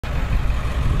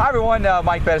Hi everyone,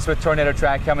 Mike Bettis with Tornado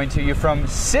Track coming to you from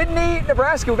Sidney,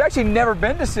 Nebraska. We've actually never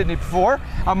been to Sidney before.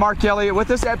 I'm Mark Elliott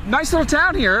with us. Nice little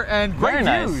town here and great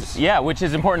Very views. nice. Yeah, which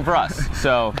is important for us.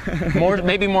 So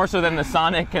maybe more so than the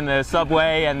Sonic and the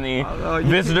Subway and the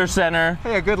Visitor Center.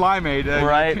 Hey, a good limeade.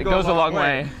 Right, it goes a long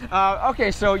way.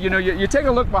 Okay, so you take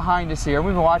a look behind us here.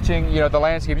 We've been watching the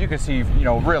landscape. You can see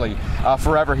really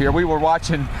forever here. We were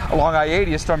watching along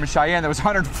I-80 a storm in Cheyenne that was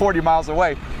 140 miles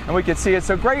away, and we could see it.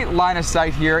 So great line of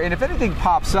sight here, and if anything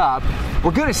pops up,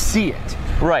 we're going to see it.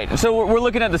 Right. So we're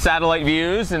looking at the satellite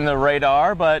views and the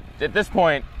radar, but at this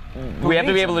point, we have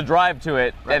to be able to drive to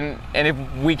it, right. and if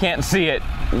we can't see it,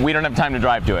 we don't have time to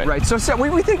drive to it. Right. So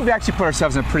we think we've actually put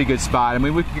ourselves in a pretty good spot. I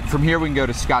mean, from here we can go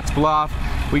to Scotts Bluff,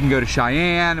 we can go to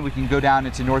Cheyenne, we can go down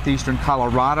into northeastern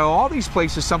Colorado. All these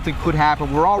places, something could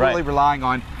happen. We're all really relying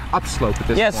on upslope at this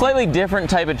point. Yeah, slightly different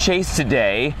type of chase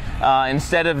today.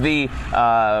 Instead of the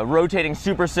rotating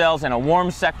supercells and a warm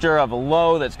sector of a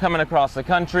low that's coming across the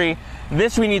country,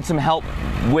 this we need some help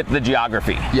with the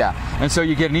geography. Yeah, and so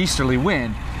you get an easterly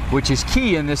wind, which is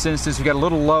key in this instance. We've got a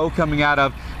little low coming out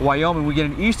of Wyoming. We get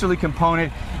an easterly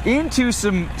component into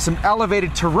some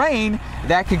elevated terrain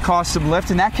that can cause some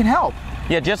lift, and that can help.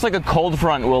 Yeah, just like a cold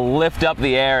front will lift up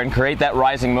the air and create that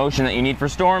rising motion that you need for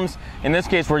storms. In this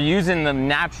case, we're using the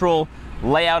natural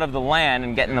layout of the land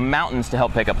and getting the mountains to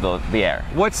help pick up the air.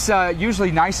 What's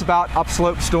usually nice about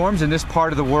upslope storms in this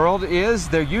part of the world is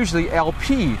they're usually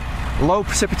LP, low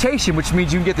precipitation, which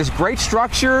means you can get this great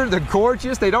structure. They're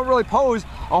gorgeous. They don't really pose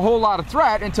a whole lot of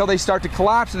threat until they start to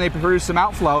collapse and they produce some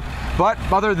outflow. But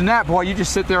other than that, boy, you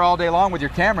just sit there all day long with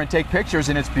your camera and take pictures,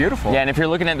 and it's beautiful. Yeah, and if you're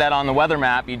looking at that on the weather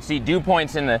map, you'd see dew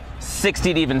points in the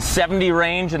 60 to even 70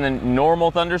 range in the normal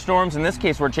thunderstorms. In this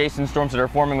case, we're chasing storms that are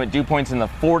forming with dew points in the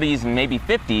 40s and maybe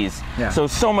 50s. Yeah.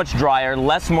 So much drier,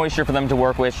 less moisture for them to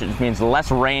work with, which means less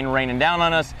rain raining down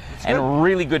on us, and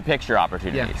really good picture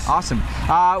opportunities. Yeah, awesome.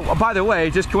 By the way,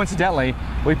 just coincidentally,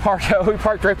 we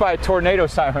parked right by a tornado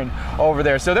siren over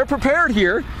there, so they're prepared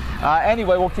here.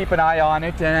 Anyway, we'll keep an eye on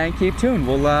it and keep tuned.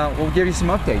 We'll give you some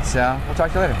updates. We'll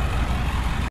talk to you later.